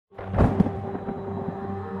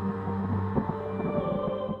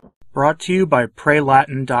Brought to you by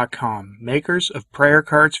PrayLatin.com, makers of prayer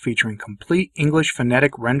cards featuring complete English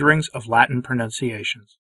phonetic renderings of Latin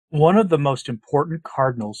pronunciations. One of the most important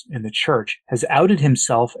cardinals in the Church has outed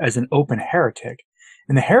himself as an open heretic,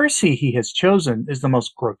 and the heresy he has chosen is the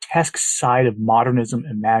most grotesque side of modernism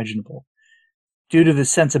imaginable. Due to the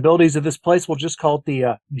sensibilities of this place, we'll just call it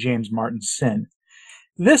the James Martin sin.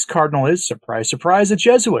 This cardinal is, surprise, surprise, a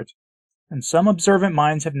Jesuit. And some observant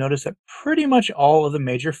minds have noticed that pretty much all of the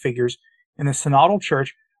major figures in the synodal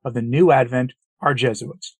church of the New Advent are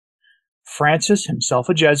Jesuits. Francis, himself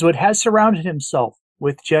a Jesuit, has surrounded himself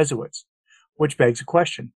with Jesuits, which begs a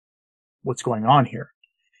question. What's going on here?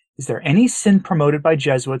 Is there any sin promoted by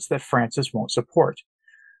Jesuits that Francis won't support?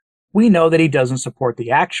 We know that he doesn't support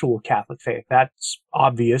the actual Catholic faith. That's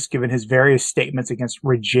obvious given his various statements against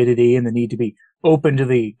rigidity and the need to be open to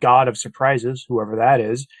the God of surprises, whoever that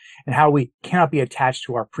is, and how we cannot be attached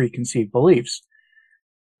to our preconceived beliefs.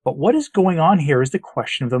 But what is going on here is the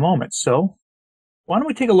question of the moment. So why don't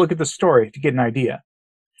we take a look at the story to get an idea?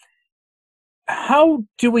 How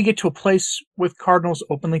do we get to a place with cardinals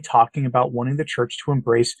openly talking about wanting the church to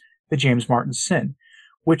embrace the James Martin sin,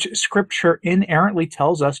 which Scripture inerrantly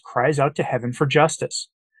tells us cries out to heaven for justice?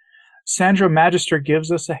 Sandro Magister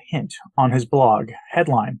gives us a hint on his blog.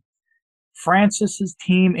 Headline: Francis's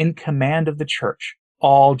team in command of the church,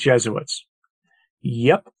 all Jesuits.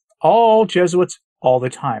 Yep, all Jesuits all the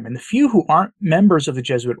time. And the few who aren't members of the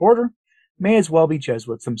Jesuit order may as well be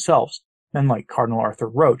Jesuits themselves. Men like Cardinal Arthur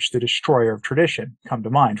Roche, the destroyer of tradition, come to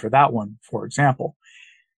mind for that one, for example.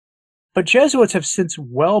 But Jesuits have since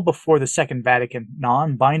well before the Second Vatican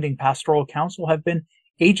non-binding pastoral council have been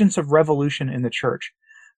agents of revolution in the church,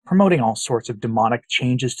 promoting all sorts of demonic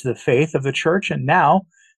changes to the faith of the church. And now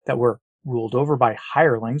that we're ruled over by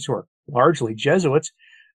hirelings who are largely Jesuits,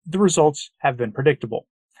 the results have been predictable.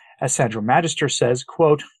 As Sandro Magister says,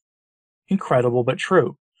 quote, incredible but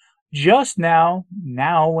true. Just now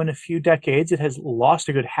in a few decades it has lost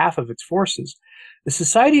a good half of its forces, the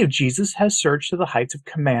Society of Jesus has surged to the heights of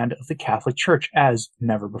command of the Catholic Church as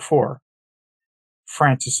never before.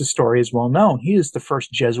 Francis' story is well known. He is the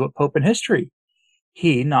first Jesuit pope in history.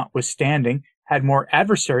 He, notwithstanding, had more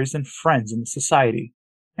adversaries than friends in the society,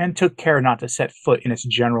 and took care not to set foot in its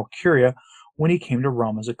general curia when he came to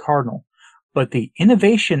Rome as a cardinal. But the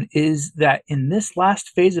innovation is that in this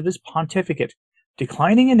last phase of his pontificate,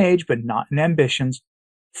 declining in age but not in ambitions,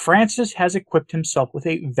 Francis has equipped himself with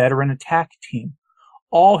a veteran attack team,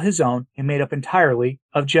 all his own and made up entirely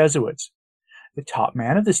of Jesuits. The top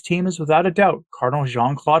man of this team is without a doubt Cardinal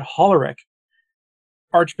Jean-Claude Hollerich,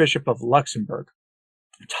 Archbishop of Luxembourg,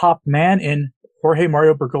 top man in Jorge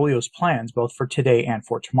Mario Bergoglio's plans both for today and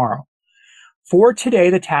for tomorrow. For today,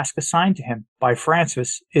 the task assigned to him by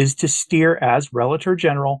Francis is to steer as Relator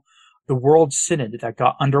General the World Synod that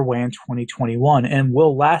got underway in 2021 and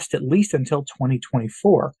will last at least until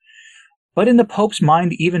 2024. But in the Pope's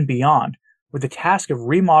mind, even beyond, with the task of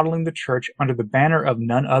remodeling the Church under the banner of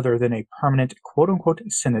none other than a permanent quote-unquote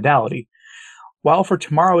synodality. While for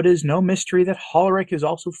tomorrow it is no mystery that Hollerich is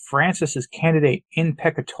also Francis's candidate in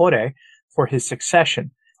peccatore for his succession,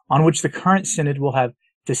 on which the current synod will have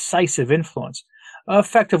decisive influence,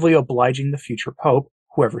 effectively obliging the future pope,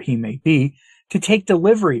 whoever he may be, to take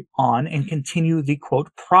delivery on and continue the, quote,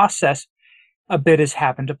 process a bit as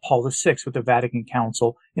happened to Paul VI with the Vatican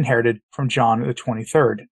Council inherited from John the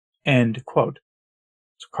 23rd, end quote.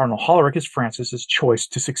 So Cardinal Hollerich is Francis's choice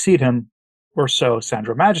to succeed him, or so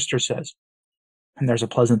Sandro Magister says. And there's a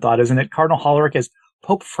pleasant thought, isn't it? Cardinal Hollerich as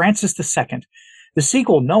Pope Francis II, the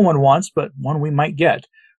sequel no one wants, but one we might get.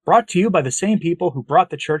 Brought to you by the same people who brought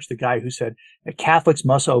the church the guy who said that Catholics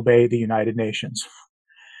must obey the United Nations.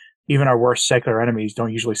 Even our worst secular enemies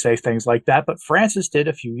don't usually say things like that, but Francis did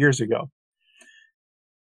a few years ago.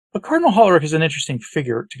 But Cardinal Hollerich is an interesting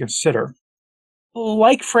figure to consider.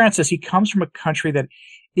 Like Francis, he comes from a country that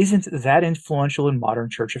isn't that influential in modern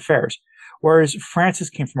church affairs. Whereas Francis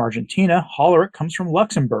came from Argentina, Hollerich comes from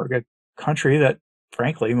Luxembourg, a country that,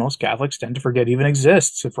 frankly, most Catholics tend to forget even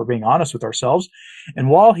exists, if we're being honest with ourselves. And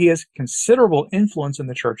while he has considerable influence in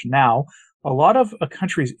the church now, a lot of a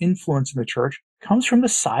country's influence in the church comes from the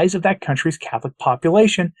size of that country's Catholic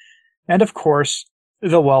population, and of course,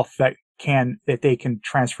 the wealth that they can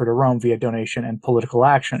transfer to Rome via donation and political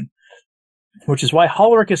action. Which is why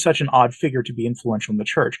Hollerich is such an odd figure to be influential in the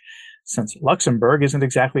church, since Luxembourg isn't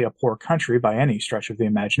exactly a poor country by any stretch of the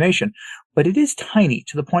imagination, but it is tiny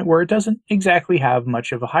to the point where it doesn't exactly have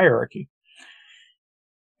much of a hierarchy.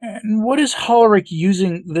 And what is Hollerich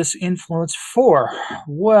using this influence for?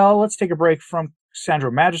 Well, let's take a break from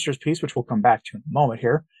Sandro Magister's piece, which we'll come back to in a moment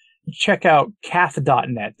here, and check out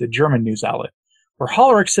cath.net, the German news outlet, where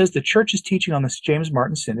Hollerich says the Church's teaching on this James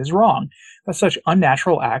Martin sin is wrong, that such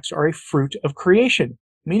unnatural acts are a fruit of creation,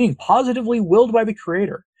 meaning positively willed by the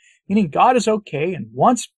Creator, meaning God is okay and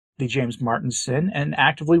wants the James Martin sin and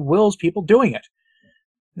actively wills people doing it.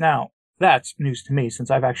 Now, that's news to me,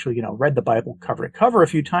 since I've actually, read the Bible cover to cover a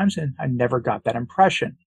few times, and I never got that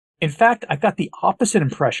impression. In fact, I got the opposite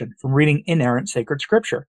impression from reading inerrant sacred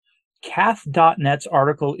scripture. Cath.net's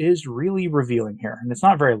article is really revealing here, and it's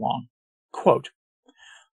not very long. Quote,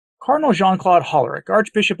 Cardinal Jean-Claude Hollerich,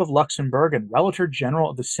 Archbishop of Luxembourg and Relator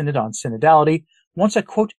General of the Synod on Synodality, wants a,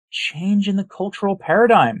 quote, change in the cultural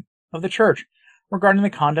paradigm of the Church regarding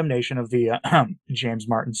the condemnation of the James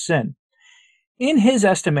Martin sin. In his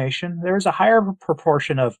estimation, there is a higher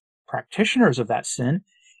proportion of practitioners of that sin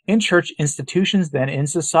in church institutions than in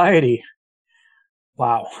society.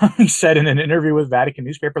 Wow, he said in an interview with Vatican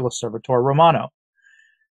newspaper L'Osservatore Romano.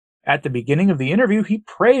 At the beginning of the interview, he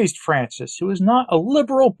praised Francis, who is not a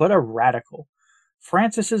liberal but a radical.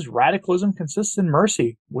 Francis's radicalism consists in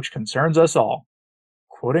mercy, which concerns us all.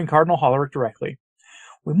 Quoting Cardinal Hollerich directly,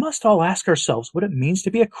 we must all ask ourselves what it means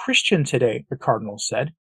to be a Christian today, the Cardinal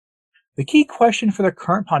said. The key question for the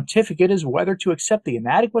current pontificate is whether to accept the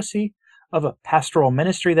inadequacy of a pastoral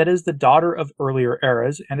ministry that is the daughter of earlier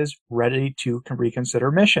eras and is ready to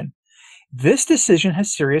reconsider mission. This decision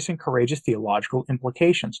has serious and courageous theological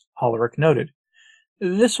implications, Hollerich noted.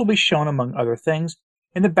 This will be shown, among other things,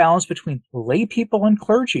 in the balance between lay people and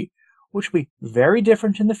clergy, which will be very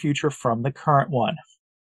different in the future from the current one.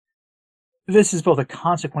 This is both a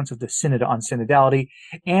consequence of the Synod on Synodality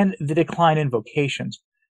and the decline in vocations.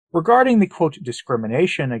 Regarding the, quote,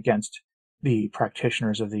 discrimination against the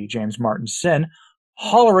practitioners of the James Martin sin,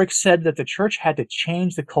 Hollerich said that the Church had to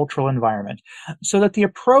change the cultural environment so that the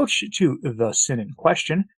approach to the sin in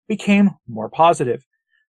question became more positive.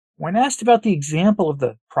 When asked about the example of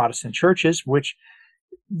the Protestant churches, which,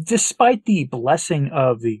 despite the blessing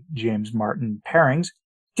of the James Martin pairings,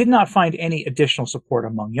 did not find any additional support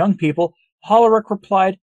among young people, Hollerich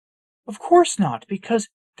replied, of course not, because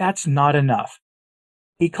that's not enough.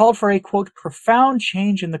 He called for a, quote, profound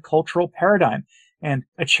change in the cultural paradigm and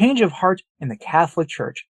a change of heart in the Catholic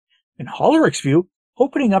Church. In Hollerich's view,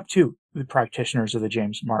 opening up to the practitioners of the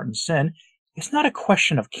James Martin sin is not a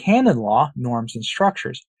question of canon law, norms, and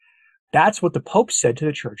structures. That's what the Pope said to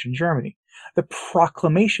the Church in Germany. The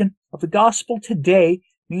proclamation of the gospel today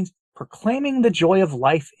means proclaiming the joy of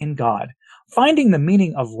life in God, finding the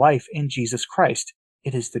meaning of life in Jesus Christ.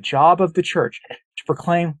 It is the job of the Church to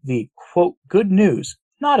proclaim the, quote, good news,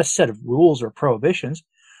 not a set of rules or prohibitions.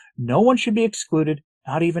 No one should be excluded,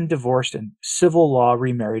 not even divorced and civil law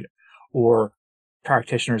remarried or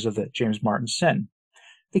practitioners of the James Martin sin.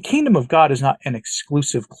 The kingdom of God is not an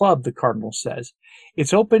exclusive club, the Cardinal says.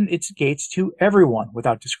 It's opened its gates to everyone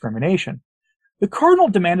without discrimination. The Cardinal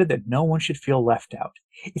demanded that no one should feel left out.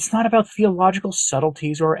 It's not about theological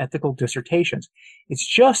subtleties or ethical dissertations. It's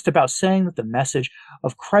just about saying that the message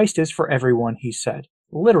of Christ is for everyone, he said.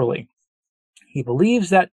 Literally. He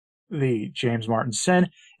believes that the James Martin sin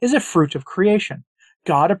is a fruit of creation.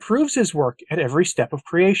 God approves his work at every step of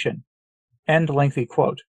creation. End lengthy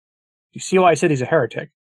quote. You see why I said he's a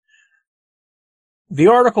heretic? The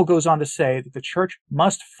article goes on to say that the Church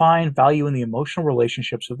must find value in the emotional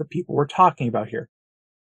relationships of the people we're talking about here.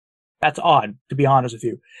 That's odd, to be honest with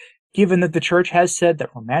you, given that the Church has said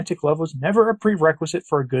that romantic love was never a prerequisite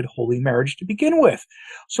for a good holy marriage to begin with.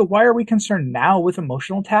 So why are we concerned now with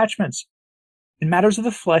emotional attachments? In matters of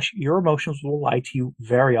the flesh, your emotions will lie to you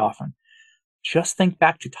very often. Just think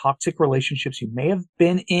back to toxic relationships you may have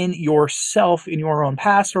been in yourself in your own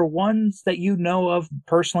past, or ones that you know of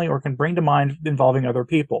personally or can bring to mind involving other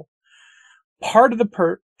people. Part of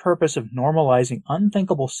the purpose of normalizing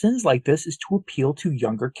unthinkable sins like this is to appeal to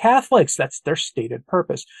younger Catholics. That's their stated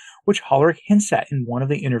purpose, which Hollerich hints at in one of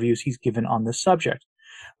the interviews he's given on this subject.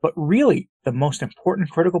 But really, the most important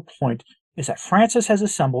critical point is that Francis has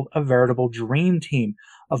assembled a veritable dream team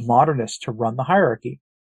of modernists to run the hierarchy.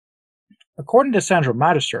 According to Sandro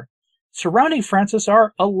Magister, surrounding Francis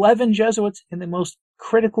are 11 Jesuits in the most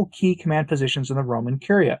critical key command positions in the Roman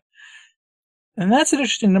Curia. And that's an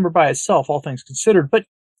interesting number by itself, all things considered, but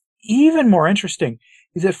even more interesting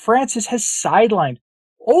is that Francis has sidelined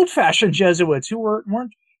old-fashioned Jesuits who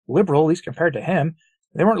weren't liberal, at least compared to him.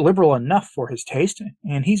 They weren't liberal enough for his taste,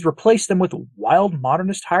 and he's replaced them with wild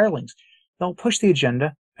modernist hirelings. They'll push the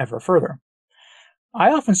agenda ever further.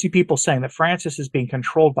 I often see people saying that Francis is being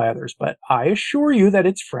controlled by others, but I assure you that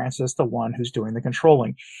it's Francis the one who's doing the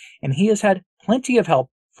controlling, and he has had plenty of help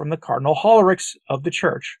from the Cardinal Hollerichs of the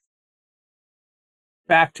Church.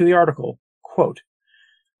 Back to the article. Quote,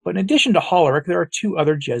 But in addition to Hollerich, there are two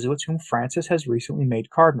other Jesuits whom Francis has recently made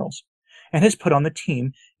cardinals, and has put on the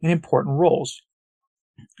team in important roles.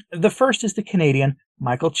 The first is the Canadian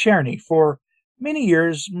Michael Shawnee, for many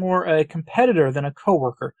years more a competitor than a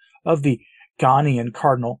co-worker of the Ghanaian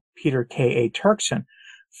Cardinal Peter K. A. Turkson,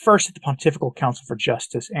 first at the Pontifical Council for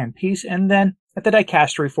Justice and Peace, and then at the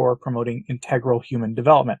Dicastery for Promoting Integral Human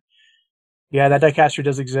Development. Yeah, that dicastery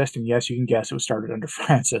does exist, and yes, you can guess it was started under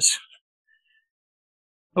Francis,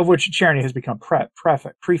 of which Shawnee has become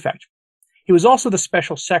prefect. He was also the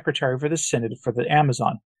special secretary for the Synod for the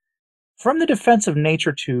Amazon. From the defense of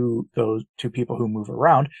nature to those to people who move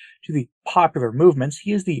around, to the popular movements,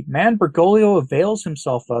 he is the man Bergoglio avails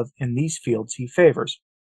himself of in these fields he favors.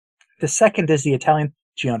 The second is the Italian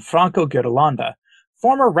Gianfranco Ghirlanda,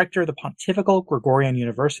 former rector of the Pontifical Gregorian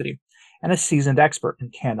University, and a seasoned expert in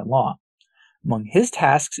canon law. Among his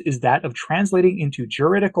tasks is that of translating into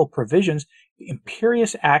juridical provisions the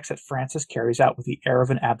imperious acts that Francis carries out with the air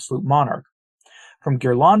of an absolute monarch. From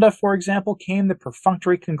Ghirlanda, for example, came the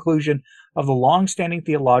perfunctory conclusion of the long-standing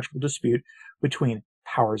theological dispute between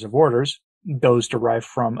powers of orders, those derived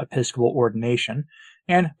from episcopal ordination,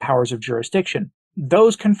 and powers of jurisdiction,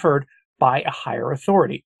 those conferred by a higher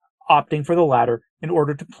authority, opting for the latter in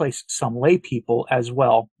order to place some lay people as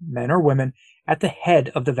well, men or women, at the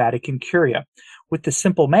head of the Vatican Curia, with the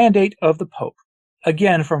simple mandate of the Pope.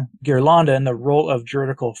 Again, from Ghirlanda in the role of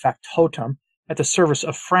juridical factotum, at the service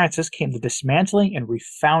of Francis came the dismantling and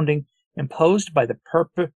refounding imposed by the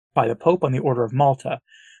Pope on the Order of Malta.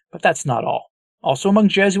 But that's not all. Also among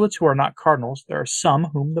Jesuits who are not cardinals, there are some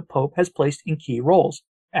whom the Pope has placed in key roles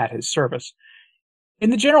at his service. In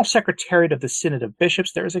the General Secretariat of the Synod of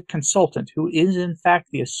Bishops, there is a consultant who is in fact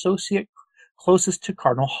the associate closest to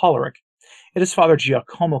Cardinal Hollerich. It is Father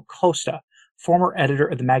Giacomo Costa, former editor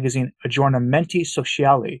of the magazine Aggiornamenti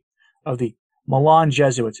Sociali of the Milan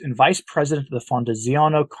Jesuits and vice president of the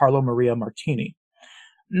Fondazione Carlo Maria Martini,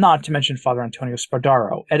 not to mention Father Antonio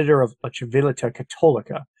Spadaro, editor of La Civiltà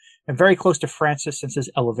Cattolica, and very close to Francis since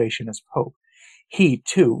his elevation as Pope. He,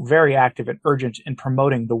 too, very active and urgent in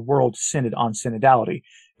promoting the World Synod on Synodality,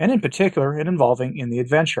 and in particular in involving in the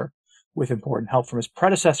adventure, with important help from his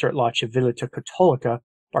predecessor at La Civiltà Cattolica,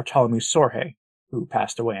 Bartolomeo Sorge, who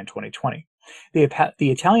passed away in 2020. The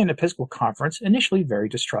Italian Episcopal Conference, initially very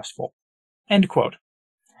distrustful. End quote.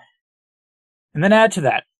 And then add to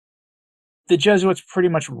that, the Jesuits pretty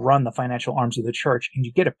much run the financial arms of the Church, and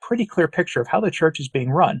you get a pretty clear picture of how the Church is being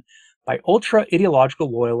run by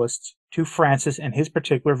ultra-ideological loyalists to Francis and his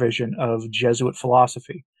particular vision of Jesuit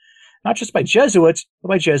philosophy. Not just by Jesuits, but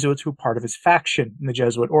by Jesuits who are part of his faction in the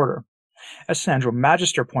Jesuit order. As Sandro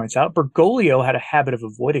Magister points out, Bergoglio had a habit of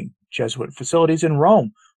avoiding Jesuit facilities in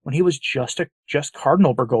Rome when he was just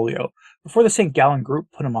Cardinal Bergoglio, before the St. Gallen group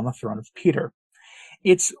put him on the throne of Peter.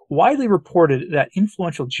 It's widely reported that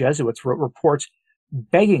influential Jesuits wrote reports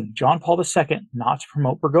begging John Paul II not to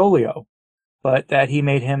promote Bergoglio, but that he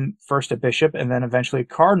made him first a bishop and then eventually a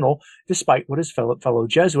cardinal, despite what his fellow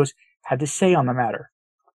Jesuits had to say on the matter.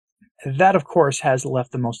 That, of course, has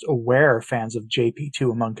left the most aware fans of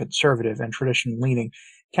JP2 among conservative and tradition-leaning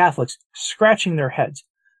Catholics scratching their heads.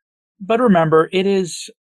 But remember,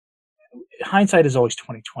 hindsight is always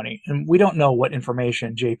 20/20, and we don't know what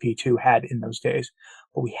information JP2 had in those days,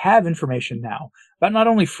 but we have information now about not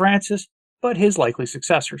only Francis, but his likely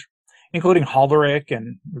successors, including Hollerich,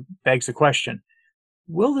 and begs the question,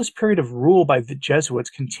 will this period of rule by the Jesuits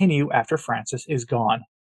continue after Francis is gone?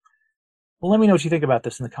 Well, let me know what you think about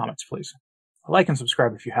this in the comments, please. Like and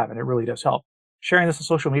subscribe if you haven't, it really does help. Sharing this on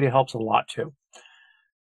social media helps a lot, too.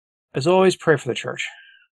 As always, pray for the Church.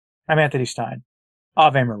 I'm Anthony Stine.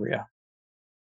 Ave Maria.